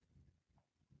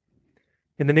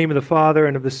In the name of the Father,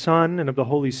 and of the Son, and of the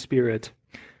Holy Spirit.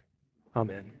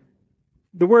 Amen.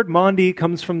 The word Maundy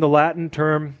comes from the Latin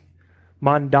term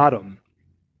mandatum,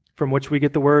 from which we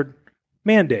get the word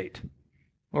mandate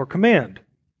or command.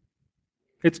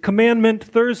 It's Commandment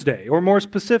Thursday, or more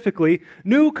specifically,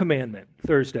 New Commandment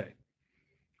Thursday.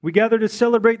 We gather to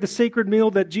celebrate the sacred meal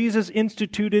that Jesus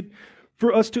instituted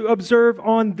for us to observe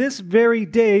on this very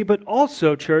day, but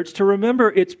also, church, to remember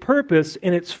its purpose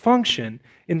and its function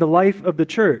in the life of the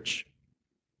church.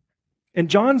 And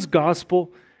John's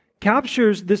gospel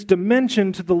captures this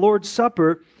dimension to the Lord's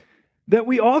Supper that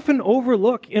we often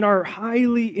overlook in our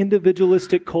highly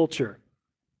individualistic culture.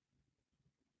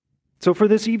 So for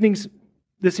this evening's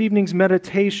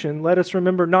meditation, let us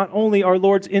remember not only our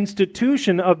Lord's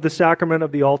institution of the sacrament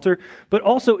of the altar, but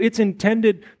also its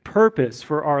intended purpose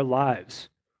for our lives.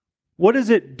 What is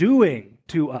it doing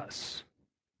to us?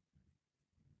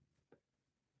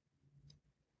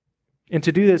 And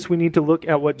to do this, we need to look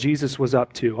at what Jesus was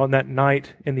up to on that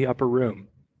night in the upper room.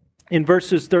 In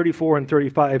verses 34 and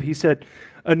 35, he said,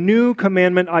 "A new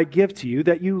commandment I give to you,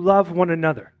 that you love one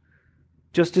another.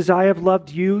 Just as I have loved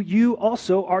you, you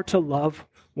also are to love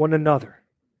one another.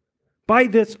 By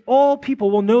this, all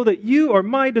people will know that you are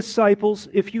my disciples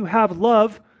if you have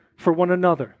love for one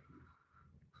another."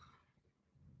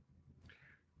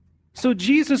 So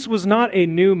Jesus was not a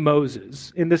new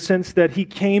Moses in the sense that he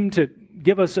came to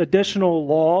give us additional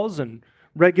laws and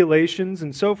regulations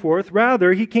and so forth.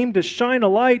 Rather, he came to shine a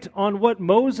light on what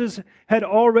Moses had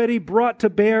already brought to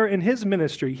bear in his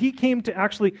ministry. He came to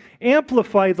actually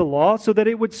amplify the law so that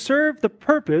it would serve the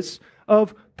purpose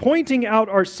of pointing out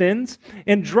our sins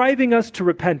and driving us to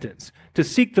repentance, to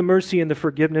seek the mercy and the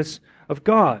forgiveness of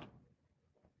God.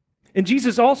 And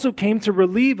Jesus also came to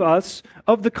relieve us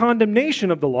of the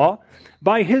condemnation of the law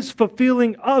by his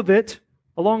fulfilling of it,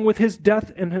 along with his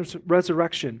death and his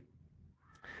resurrection.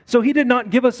 So he did not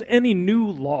give us any new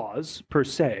laws per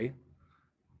se,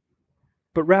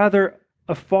 but rather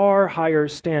a far higher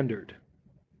standard.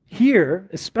 Here,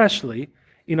 especially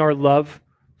in our love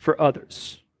for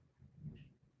others.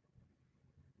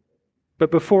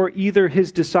 But before either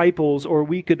his disciples or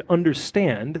we could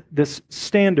understand this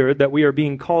standard that we are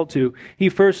being called to, he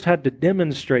first had to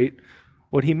demonstrate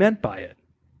what he meant by it.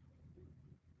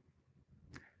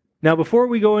 Now, before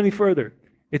we go any further,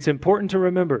 it's important to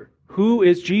remember, who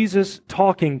is Jesus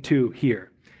talking to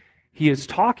here? He is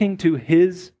talking to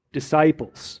his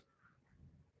disciples.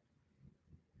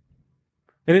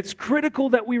 And it's critical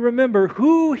that we remember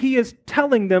who he is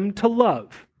telling them to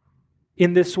love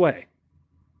in this way.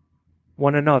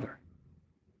 One another.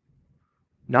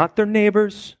 Not their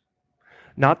neighbors,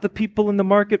 not the people in the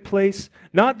marketplace,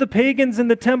 not the pagans in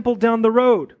the temple down the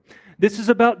road. This is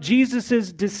about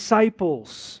Jesus'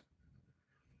 disciples.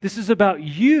 This is about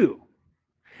you.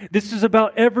 This is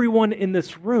about everyone in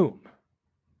this room.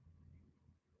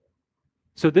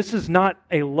 So this is not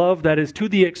a love that is to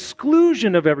the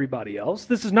exclusion of everybody else.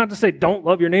 This is not to say don't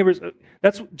love your neighbors.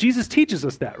 Jesus teaches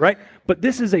us that, right? But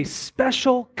this is a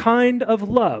special kind of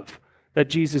love that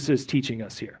Jesus is teaching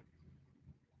us here.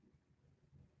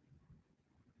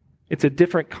 It's a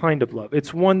different kind of love.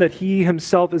 It's one that he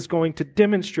himself is going to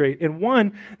demonstrate, and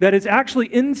one that is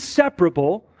actually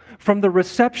inseparable from the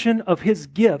reception of his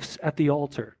gifts at the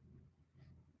altar.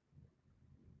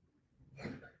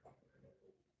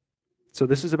 So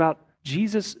this is about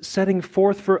Jesus setting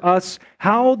forth for us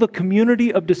how the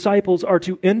community of disciples are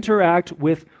to interact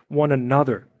with one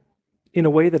another in a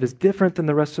way that is different than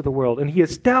the rest of the world. And he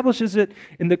establishes it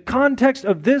in the context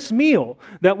of this meal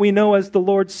that we know as the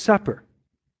Lord's Supper.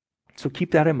 So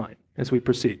keep that in mind as we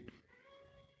proceed.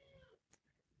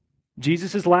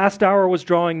 Jesus' last hour was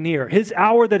drawing near. His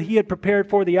hour that he had prepared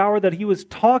for, the hour that he was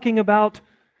talking about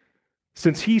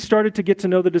since he started to get to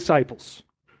know the disciples.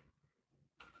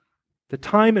 The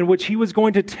time in which he was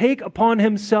going to take upon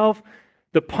himself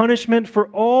the punishment for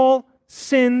all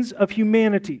sins of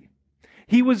humanity.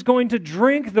 He was going to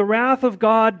drink the wrath of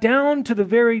God down to the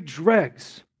very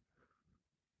dregs.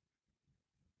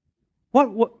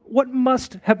 What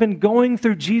must have been going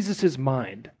through Jesus'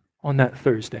 mind on that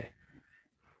Thursday?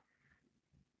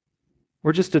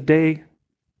 We're just a day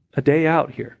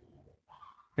out here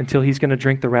until he's going to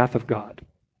drink the wrath of God.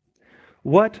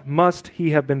 What must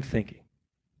he have been thinking?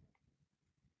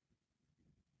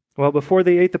 Well, before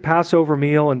they ate the Passover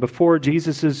meal and before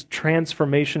Jesus'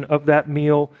 transformation of that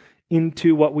meal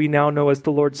into what we now know as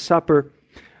the Lord's Supper,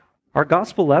 our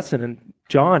gospel lesson in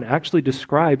John actually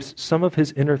describes some of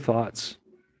his inner thoughts.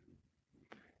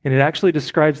 And it actually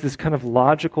describes this kind of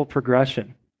logical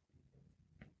progression.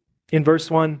 In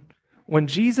verse 1, when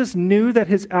Jesus knew that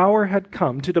his hour had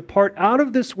come to depart out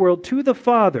of this world to the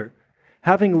Father,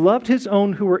 having loved his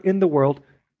own who were in the world,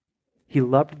 he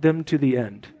loved them to the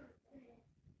end.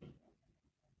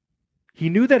 He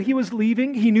knew that he was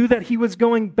leaving. He knew that he was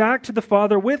going back to the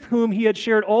Father with whom he had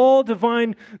shared all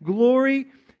divine glory,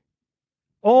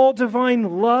 all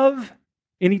divine love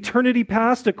in eternity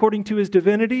past according to his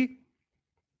divinity.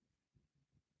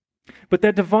 But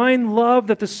that divine love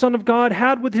that the Son of God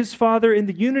had with his Father in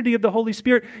the unity of the Holy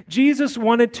Spirit, Jesus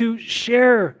wanted to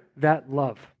share that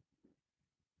love.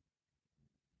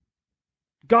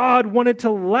 God wanted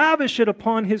to lavish it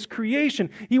upon his creation.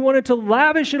 He wanted to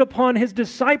lavish it upon his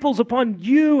disciples, upon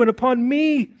you and upon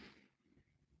me.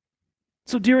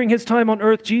 So during his time on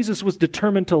earth, Jesus was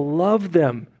determined to love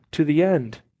them to the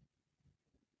end.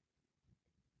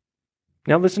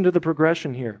 Now listen to the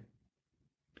progression here.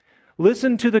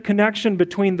 Listen to the connection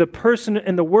between the person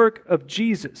and the work of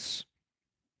Jesus.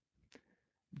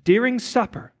 During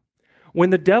supper, when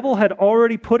the devil had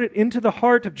already put it into the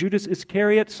heart of Judas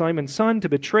Iscariot, Simon's son, to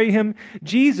betray him,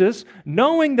 Jesus,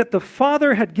 knowing that the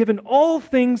Father had given all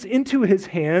things into his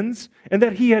hands, and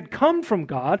that he had come from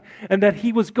God, and that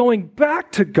he was going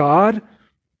back to God,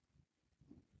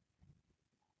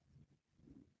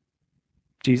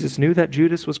 Jesus knew that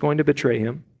Judas was going to betray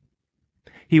him.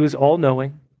 He was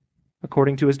all-knowing,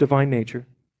 according to his divine nature.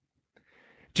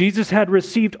 Jesus had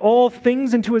received all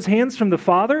things into his hands from the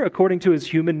Father, according to his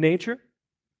human nature.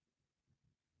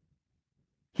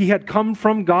 He had come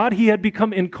from God. He had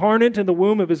become incarnate in the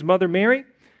womb of his mother Mary.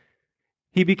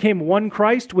 He became one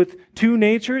Christ with two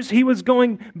natures. He was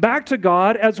going back to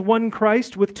God as one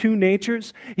Christ with two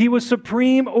natures. He was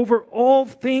supreme over all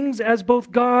things as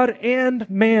both God and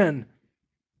man.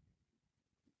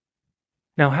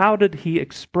 Now, how did he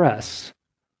express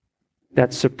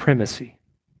that supremacy,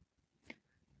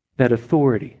 that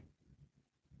authority?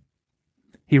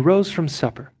 He rose from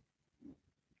supper.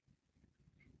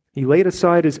 He laid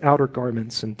aside his outer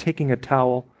garments and, taking a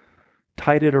towel,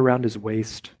 tied it around his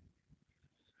waist.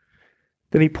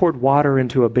 Then he poured water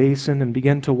into a basin and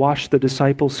began to wash the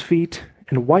disciples' feet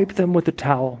and wipe them with the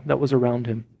towel that was around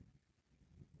him.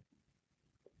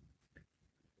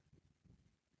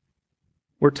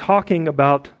 We're talking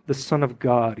about the Son of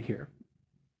God here,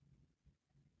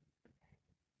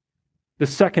 the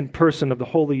second person of the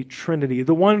Holy Trinity,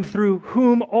 the one through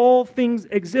whom all things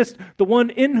exist, the one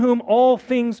in whom all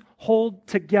things hold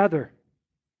together.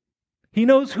 He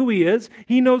knows who he is.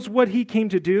 He knows what he came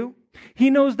to do.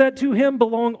 He knows that to him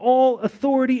belong all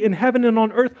authority in heaven and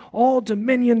on earth, all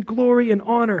dominion, glory, and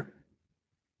honor.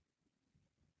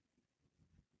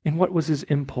 And what was his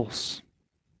impulse?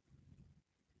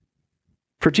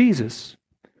 For Jesus,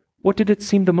 what did it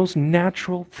seem the most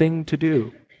natural thing to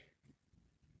do?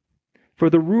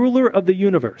 For the ruler of the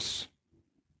universe,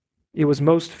 it was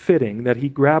most fitting that he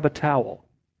grab a towel,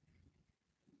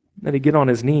 that he get on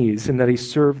his knees, and that he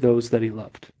serve those that he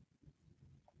loved.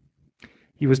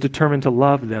 He was determined to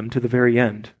love them to the very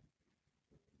end.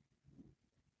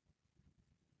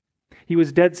 He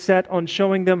was dead set on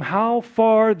showing them how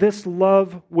far this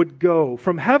love would go,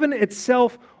 from heaven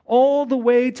itself all the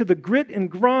way to the grit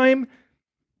and grime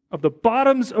of the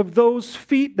bottoms of those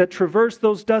feet that traverse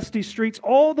those dusty streets,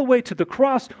 all the way to the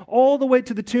cross, all the way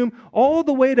to the tomb, all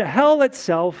the way to hell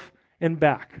itself and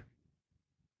back.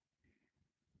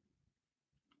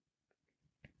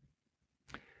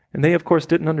 And they, of course,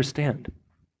 didn't understand.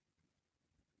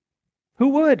 Who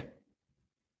would?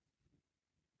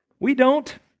 We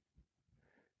don't.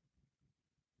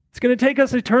 It's going to take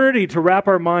us eternity to wrap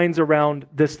our minds around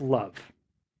this love.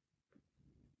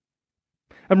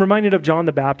 I'm reminded of John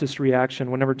the Baptist's reaction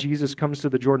whenever Jesus comes to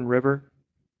the Jordan River.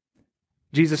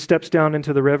 Jesus steps down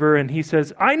into the river and he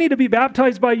says, I need to be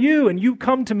baptized by you, and you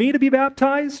come to me to be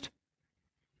baptized?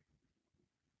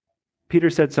 Peter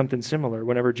said something similar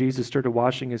whenever Jesus started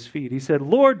washing his feet. He said,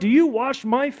 Lord, do you wash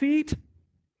my feet?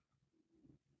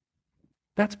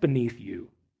 That's beneath you.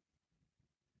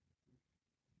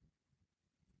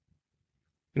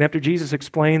 And after Jesus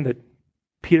explained that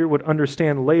Peter would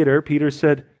understand later, Peter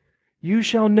said, you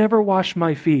shall never wash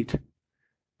my feet.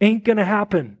 Ain't gonna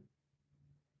happen.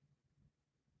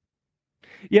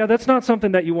 Yeah, that's not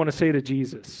something that you want to say to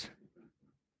Jesus.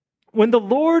 When the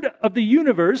Lord of the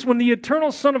universe, when the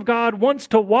eternal Son of God wants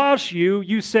to wash you,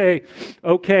 you say,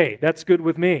 okay, that's good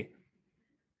with me.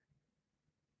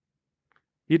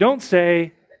 You don't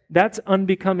say, that's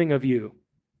unbecoming of you.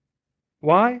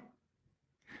 Why?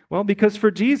 Well, because for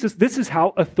Jesus, this is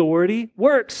how authority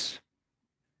works.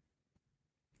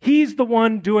 He's the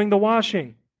one doing the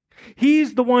washing.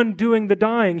 He's the one doing the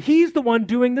dying. He's the one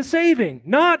doing the saving.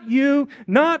 Not you,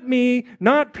 not me,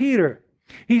 not Peter.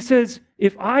 He says,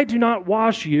 if I do not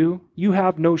wash you, you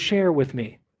have no share with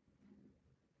me.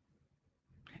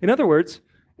 In other words,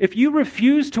 if you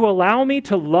refuse to allow me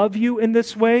to love you in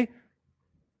this way,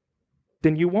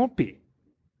 then you won't be.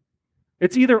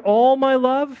 It's either all my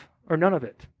love or none of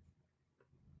it.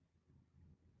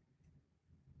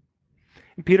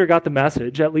 And Peter got the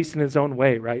message, at least in his own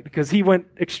way, right? Because he went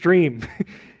extreme.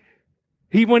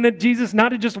 He wanted Jesus not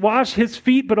to just wash his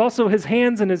feet, but also his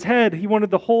hands and his head. He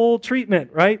wanted the whole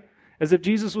treatment, right? As if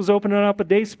Jesus was opening up a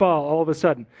day spa all of a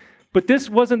sudden. But this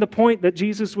wasn't the point that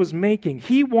Jesus was making.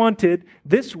 He wanted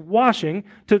this washing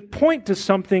to point to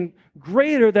something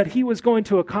greater that he was going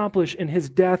to accomplish in his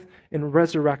death and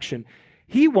resurrection.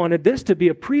 He wanted this to be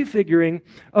a prefiguring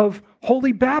of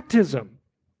holy baptism,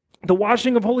 the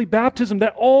washing of holy baptism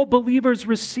that all believers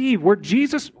receive, where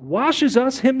Jesus washes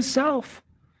us himself.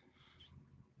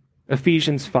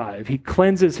 Ephesians 5, he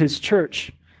cleanses his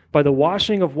church by the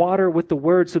washing of water with the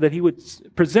word so that he would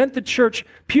present the church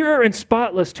pure and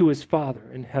spotless to his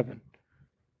Father in heaven.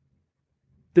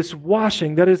 This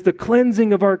washing, that is the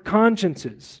cleansing of our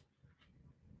consciences,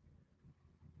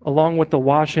 along with the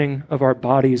washing of our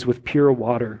bodies with pure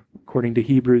water, according to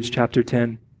Hebrews chapter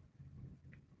 10.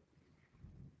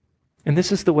 And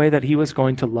this is the way that he was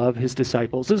going to love his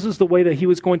disciples. This is the way that he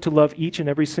was going to love each and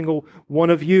every single one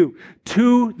of you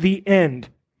to the end,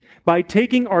 by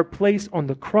taking our place on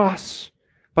the cross,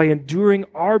 by enduring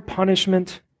our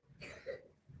punishment,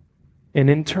 and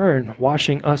in turn,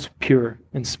 washing us pure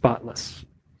and spotless,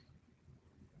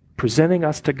 presenting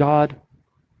us to God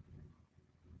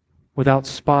without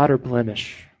spot or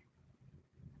blemish.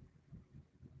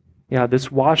 Yeah,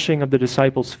 this washing of the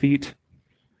disciples' feet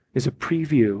is a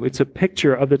preview. It's a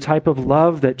picture of the type of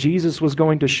love that Jesus was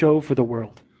going to show for the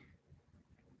world.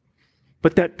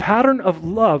 But that pattern of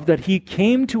love that he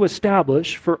came to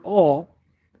establish for all,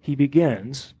 he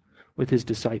begins with his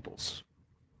disciples.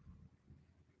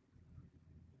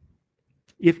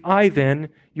 If I then,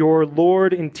 your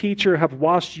Lord and teacher, have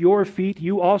washed your feet,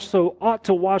 you also ought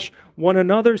to wash one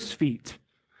another's feet.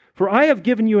 For I have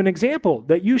given you an example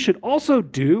that you should also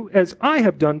do as I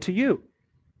have done to you.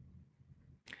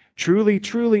 Truly,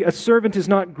 truly, a servant is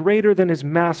not greater than his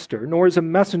master, nor is a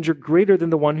messenger greater than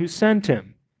the one who sent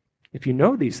him. If you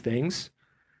know these things,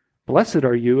 blessed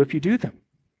are you if you do them.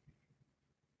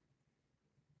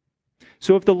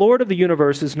 So if the Lord of the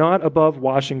universe is not above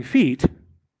washing feet,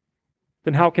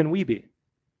 then how can we be?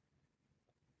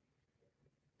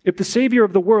 If the Savior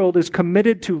of the world is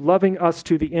committed to loving us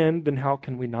to the end, then how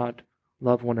can we not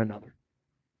love one another?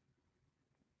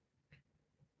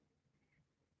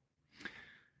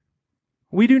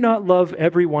 We do not love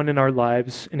everyone in our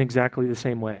lives in exactly the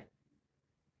same way.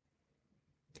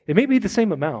 It may be the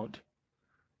same amount,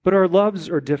 but our loves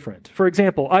are different. For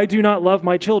example, I do not love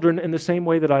my children in the same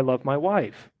way that I love my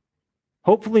wife.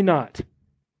 Hopefully not.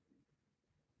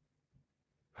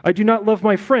 I do not love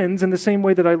my friends in the same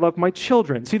way that I love my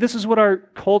children. See, this is what our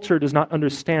culture does not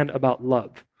understand about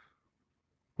love.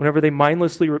 Whenever they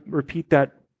mindlessly repeat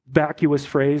that vacuous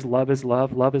phrase, love is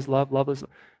love, love is love, love is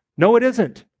love. No, it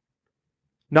isn't.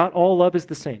 Not all love is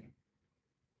the same.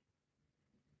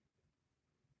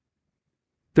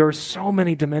 There are so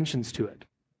many dimensions to it.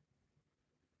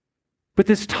 But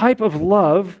this type of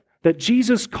love that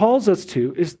Jesus calls us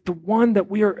to is the one that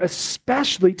we are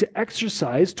especially to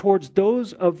exercise towards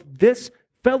those of this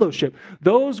fellowship,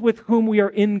 those with whom we are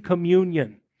in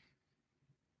communion.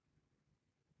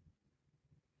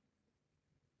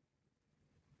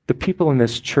 The people in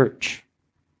this church,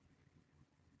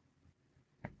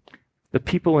 the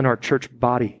people in our church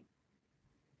body.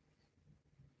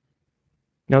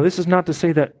 Now, this is not to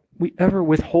say that we ever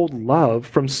withhold love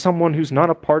from someone who's not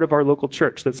a part of our local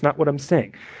church. That's not what I'm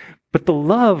saying. But the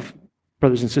love,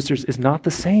 brothers and sisters, is not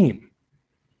the same.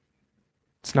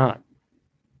 It's not.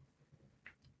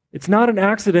 It's not an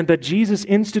accident that Jesus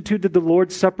instituted the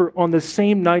Lord's Supper on the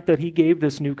same night that he gave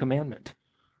this new commandment.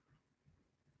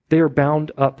 They are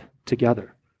bound up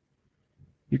together.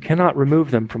 You cannot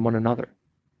remove them from one another.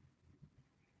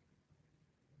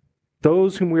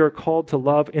 Those whom we are called to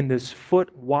love in this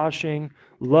foot-washing,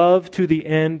 love to the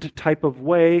end type of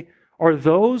way are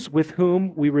those with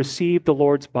whom we receive the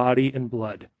Lord's body and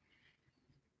blood.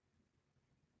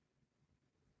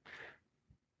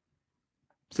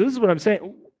 So this is what I'm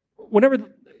saying. Whenever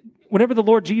the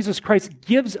Lord Jesus Christ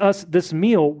gives us this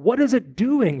meal, what is it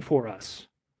doing for us?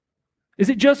 Is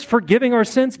it just forgiving our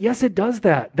sins? Yes, it does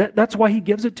that. That's why he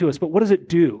gives it to us. But what does it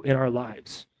do in our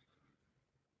lives?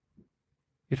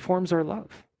 It forms our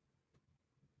love.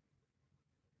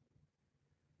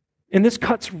 And this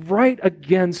cuts right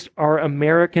against our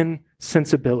American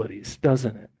sensibilities,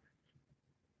 doesn't it?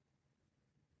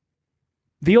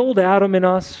 The old Adam in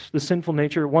us, the sinful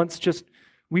nature,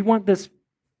 we want this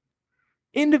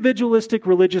individualistic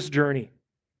religious journey.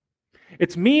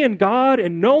 It's me and God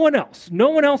and no one else. No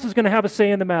one else is going to have a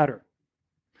say in the matter.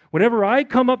 Whenever I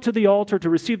come up to the altar to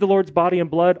receive the Lord's body and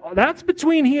blood, that's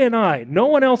between He and I. No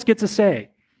one else gets a say.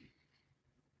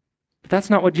 But that's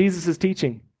not what Jesus is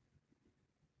teaching.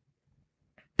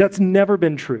 That's never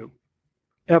been true,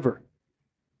 ever.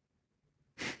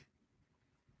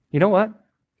 You know what?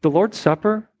 The Lord's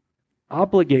Supper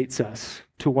obligates us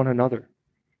to one another.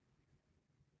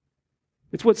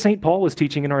 It's what St. Paul was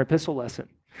teaching in our epistle lesson.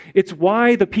 It's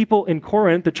why the people in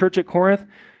Corinth, the church at Corinth,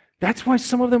 that's why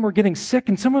some of them were getting sick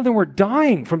and some of them were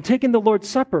dying from taking the Lord's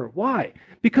Supper. Why?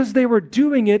 Because they were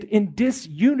doing it in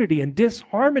disunity and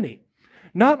disharmony.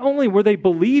 Not only were they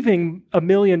believing a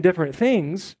million different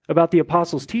things about the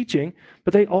apostles' teaching,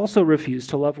 but they also refused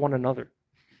to love one another.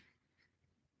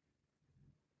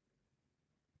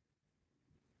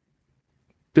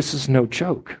 This is no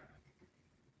joke.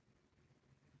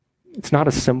 It's not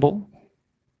a symbol.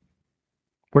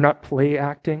 We're not play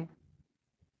acting.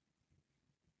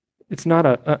 It's not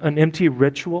an empty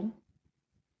ritual.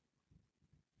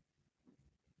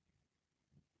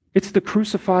 It's the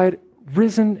crucified,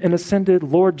 risen, and ascended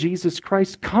Lord Jesus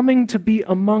Christ coming to be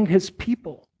among His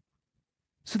people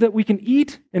so that we can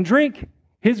eat and drink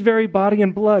His very body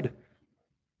and blood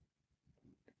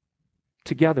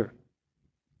together.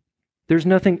 There's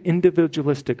nothing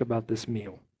individualistic about this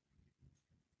meal.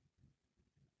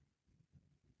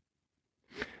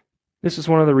 This is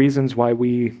one of the reasons why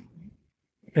we,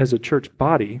 as a church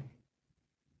body,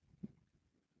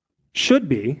 should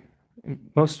be,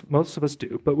 most of us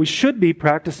do, but we should be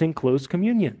practicing closed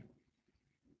communion.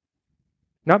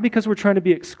 Not because we're trying to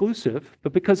be exclusive,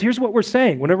 but because here's what we're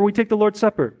saying whenever we take the Lord's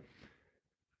Supper.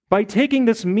 By taking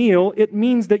this meal, it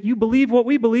means that you believe what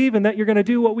we believe and that you're going to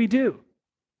do what we do.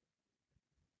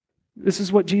 This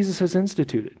is what Jesus has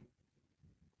instituted.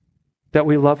 That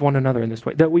we love one another in this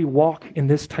way, that we walk in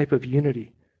this type of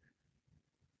unity.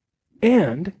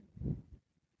 And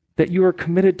that you are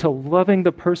committed to loving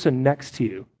the person next to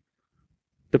you,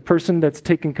 the person that's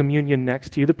taking communion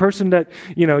next to you, the person that,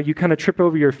 you kind of trip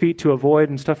over your feet to avoid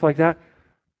and stuff like that.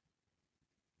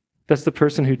 That's the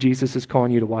person who Jesus is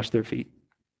calling you to wash their feet.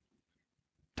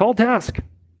 Tall task.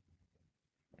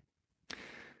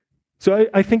 So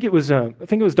I think it was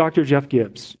Dr. Jeff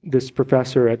Gibbs, this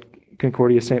professor at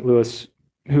Concordia St. Louis,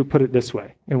 who put it this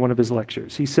way in one of his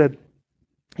lectures. He said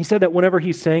that whenever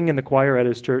he sang in the choir at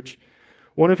his church,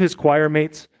 one of his choir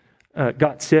mates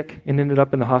got sick and ended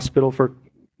up in the hospital for,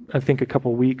 I think, a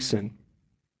couple weeks. And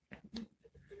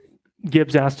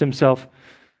Gibbs asked himself,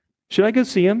 should I go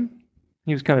see him?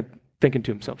 He was kind of thinking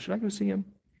to himself, should I go see him?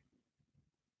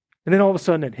 And then all of a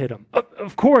sudden it hit him.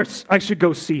 Of course I should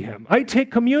go see him. I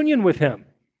take communion with him.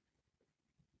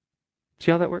 See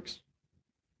how that works?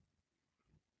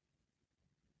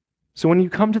 So when you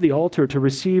come to the altar to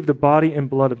receive the body and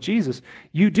blood of Jesus,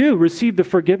 you do receive the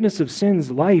forgiveness of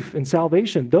sins, life, and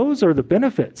salvation. Those are the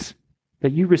benefits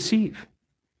that you receive.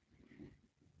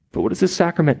 But what does this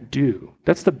sacrament do?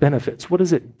 That's the benefits. What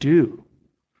does it do?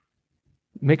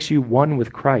 It makes you one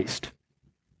with Christ,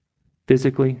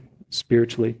 physically,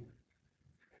 spiritually.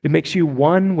 It makes you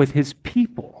one with His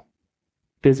people,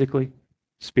 physically,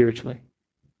 spiritually.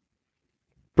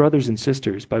 Brothers and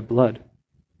sisters by blood.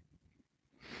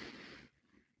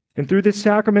 And through this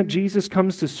sacrament, Jesus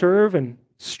comes to serve and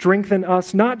strengthen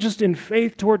us, not just in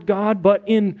faith toward God, but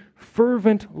in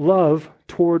fervent love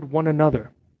toward one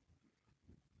another.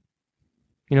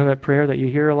 You know that prayer that you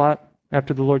hear a lot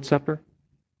after the Lord's Supper?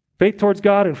 Faith towards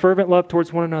God and fervent love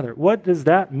towards one another. What does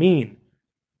that mean?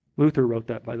 Luther wrote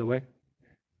that, by the way.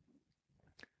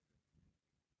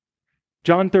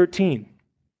 John 13,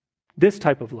 this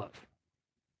type of love.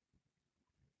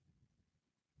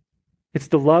 It's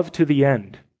the love to the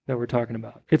end that we're talking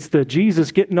about. It's the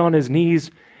Jesus getting on His knees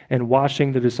and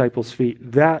washing the disciples'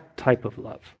 feet. That type of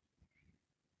love.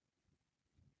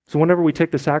 So whenever we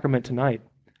take the sacrament tonight,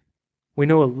 we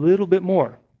know a little bit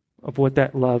more of what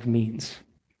that love means.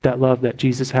 That love that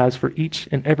Jesus has for each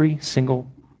and every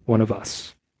single one of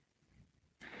us.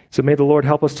 So may the Lord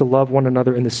help us to love one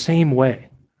another in the same way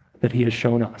that He has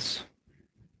shown us.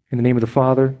 In the name of the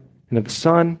Father, and of the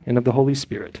Son, and of the Holy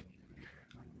Spirit.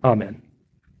 Amen.